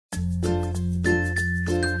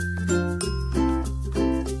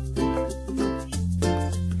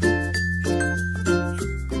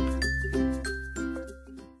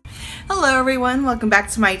everyone, welcome back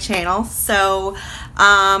to my channel. So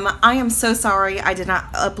I am so sorry I did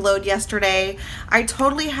not upload yesterday. I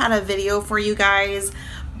totally had a video for you guys,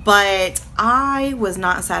 but I was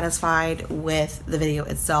not satisfied with the video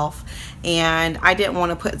itself, and I didn't want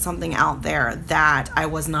to put something out there that I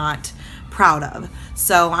was not proud of.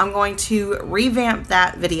 So I'm going to revamp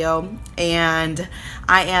that video, and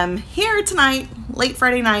I am here tonight, late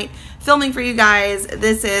Friday night, filming for you guys.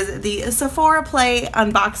 This is the Sephora Play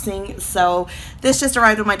unboxing. So this just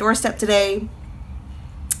arrived on my doorstep today,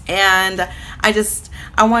 and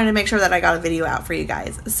I wanted to make sure that I got a video out for you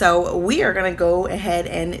guys. So we are gonna go ahead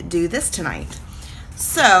and do this tonight.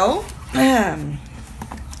 So when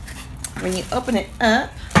you open it up,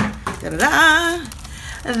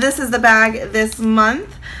 this is the bag this month.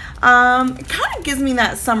 It kind of gives me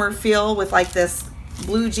that summer feel with like this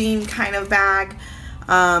blue jean kind of bag.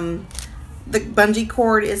 The bungee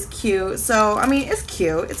cord is cute. So, I mean, it's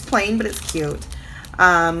cute. It's plain, but it's cute.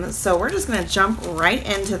 So we're just going to jump right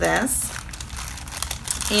into this.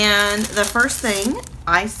 And the first thing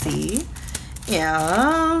I see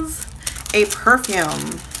is a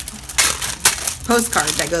perfume postcard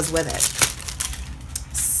that goes with it.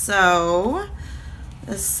 So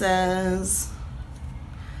this says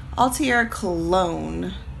Altier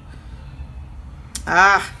Cologne.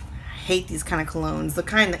 I hate these kind of colognes, the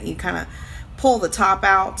kind that you kind of pull the top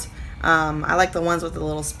out. I like the ones with the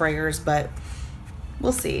little sprayers, but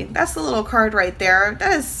we'll see. That's the little card right there.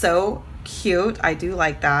 That is so cute. I do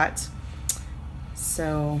like that.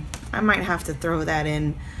 So I might have to throw that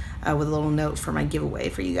in with a little note for my giveaway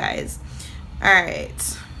for you guys. All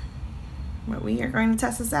right, well, we are going to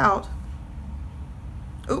test this out.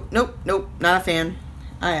 Oh, nope, not a fan.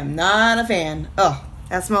 I am not a fan. Oh,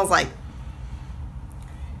 that smells like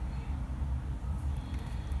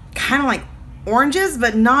kind of like oranges,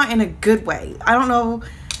 but not in a good way. I don't know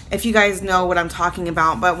if you guys know what I'm talking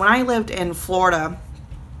about, but when I lived in Florida,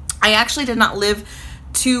 I actually did not live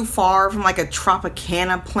too far from like a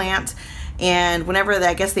Tropicana plant, and whenever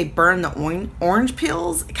I guess they burn the orange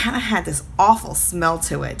peels, it kind of had this awful smell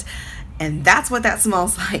to it, and that's what that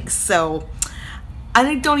smells like. So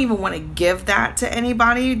I don't even want to give that to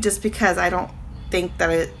anybody just because I don't think that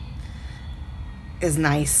it is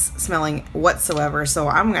nice smelling whatsoever. So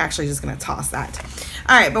I'm actually just going to toss that.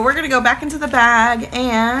 All right, but we're going to go back into the bag,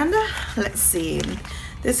 and let's see.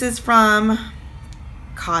 This is from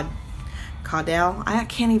Caudel. I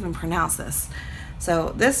can't even pronounce this.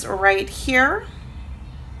 So this right here,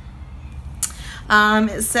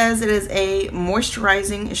 it says it is a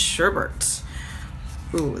moisturizing sherbet.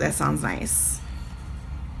 Ooh, that sounds nice.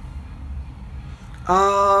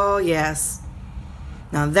 Oh, yes.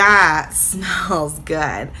 Now that smells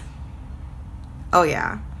good. Oh,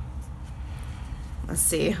 yeah. Let's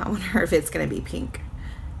see. I wonder if it's going to be pink.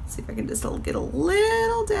 Let's see if I can just get a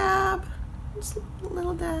little dab. Just a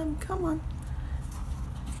little dab. Come on.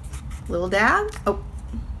 Little dab. Oh.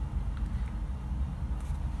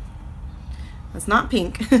 It's not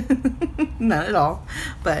pink. Not at all.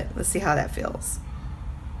 But let's see how that feels.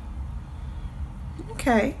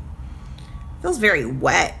 Okay. Feels very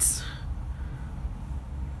wet,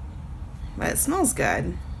 but it smells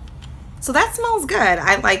good. So that smells good.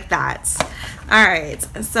 I like that. All right,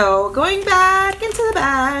 so going back into the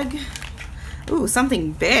bag. Ooh,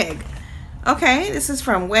 something big. Okay, this is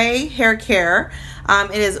from Way Hair Care.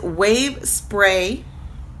 It is Wave Spray.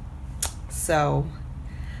 So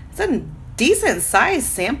it's a decent size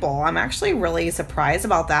sample. I'm actually really surprised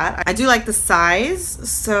about that. I do like the size.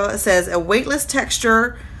 So it says a weightless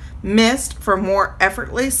texture mist for more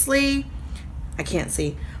effortlessly, I can't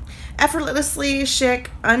see, effortlessly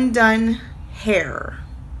chic undone hair.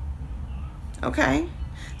 Okay,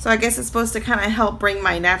 so I guess it's supposed to kind of help bring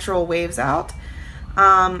my natural waves out.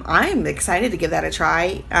 I'm excited to give that a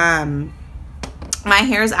try. My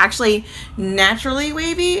hair is actually naturally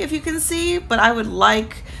wavy, if you can see, but I would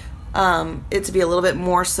like it to be a little bit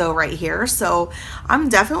more so right here. So I'm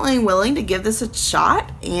definitely willing to give this a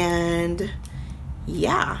shot, and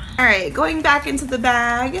yeah. All right, going back into the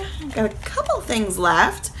bag, got a couple things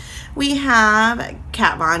left. We have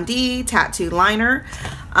Kat Von D tattoo liner.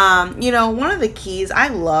 You know, one of the keys, I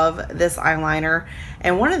love this eyeliner,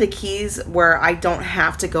 and one of the keys where I don't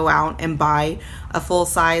have to go out and buy a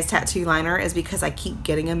full-size tattoo liner is because I keep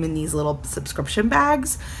getting them in these little subscription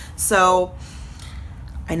bags. So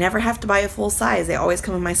I never have to buy a full size. They always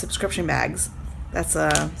come in my subscription bags. So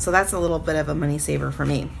that's a little bit of a money saver for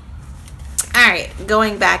me. All right,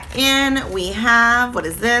 going back in, we have, what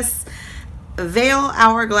is this? Veil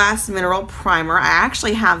Hourglass Mineral Primer. I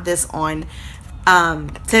actually have this on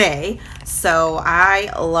today. So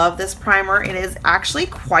I love this primer. It is actually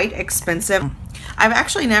quite expensive. I've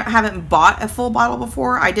actually haven't bought a full bottle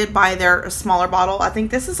before. I did buy their smaller bottle. I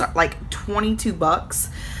think this is like 22 bucks.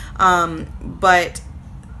 But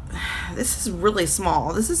this is really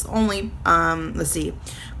small. This is only, let's see,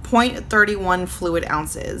 0.31 fluid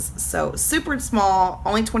ounces. So super small,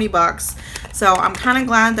 only 20 bucks. So I'm kind of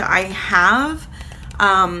glad that I have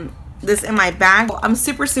this in my bag. I'm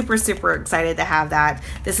super excited to have that.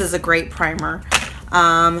 This is a great primer.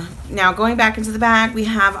 Now going back into the bag, we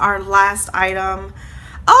have our last item.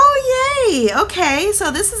 Oh yay! Okay,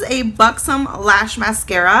 so this is a Buxom Lash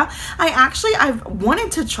Mascara. I've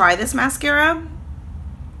wanted to try this mascara.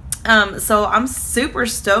 So I'm super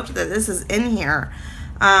stoked that this is in here.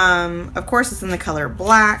 Of course it's in the color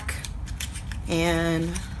black, and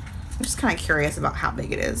I'm just kind of curious about how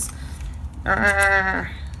big it is.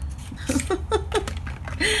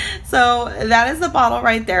 So that is the bottle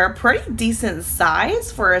right there. Pretty decent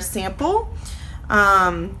size for a sample.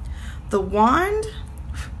 The wand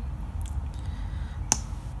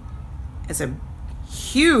is a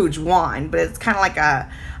huge wand, but it's kind of like a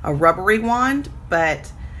rubbery wand.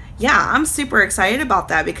 But yeah, I'm super excited about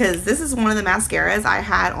that because this is one of the mascaras I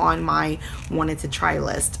had on my wanted to try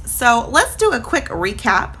list. So let's do a quick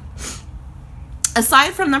recap.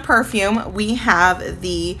 Aside from the perfume, we have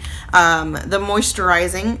the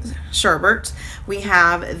moisturizing sherbet. We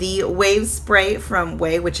have the wave spray from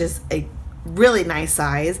Way, which is a really nice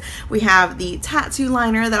size. We have the tattoo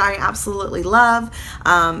liner that I absolutely love.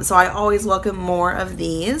 So I always welcome more of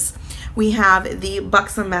these. We have the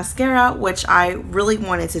Buxom mascara, which I really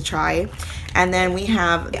wanted to try. And then we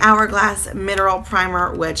have the Hourglass Mineral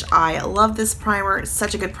Primer, which I love this primer. It's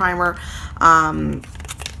such a good primer. And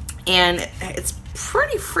it's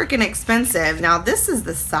pretty freaking expensive. Now this is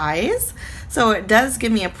the size, so it does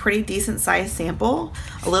give me a pretty decent size sample.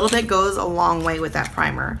 A little bit goes a long way with that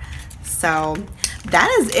primer. So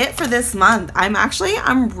that is it for this month.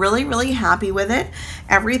 I'm really happy with it.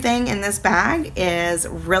 Everything in this bag is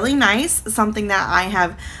really nice, something that I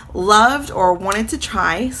have loved or wanted to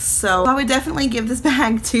try. So I would definitely give this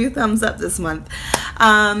bag 2 thumbs up this month.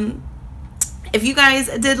 If you guys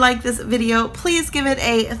did like this video, please give it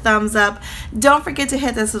a thumbs up. Don't forget to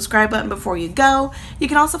hit the subscribe button before you go. You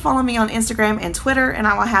can also follow me on Instagram and Twitter, and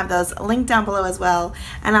I will have those linked down below as well.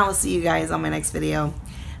 And I will see you guys on my next video.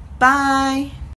 Bye.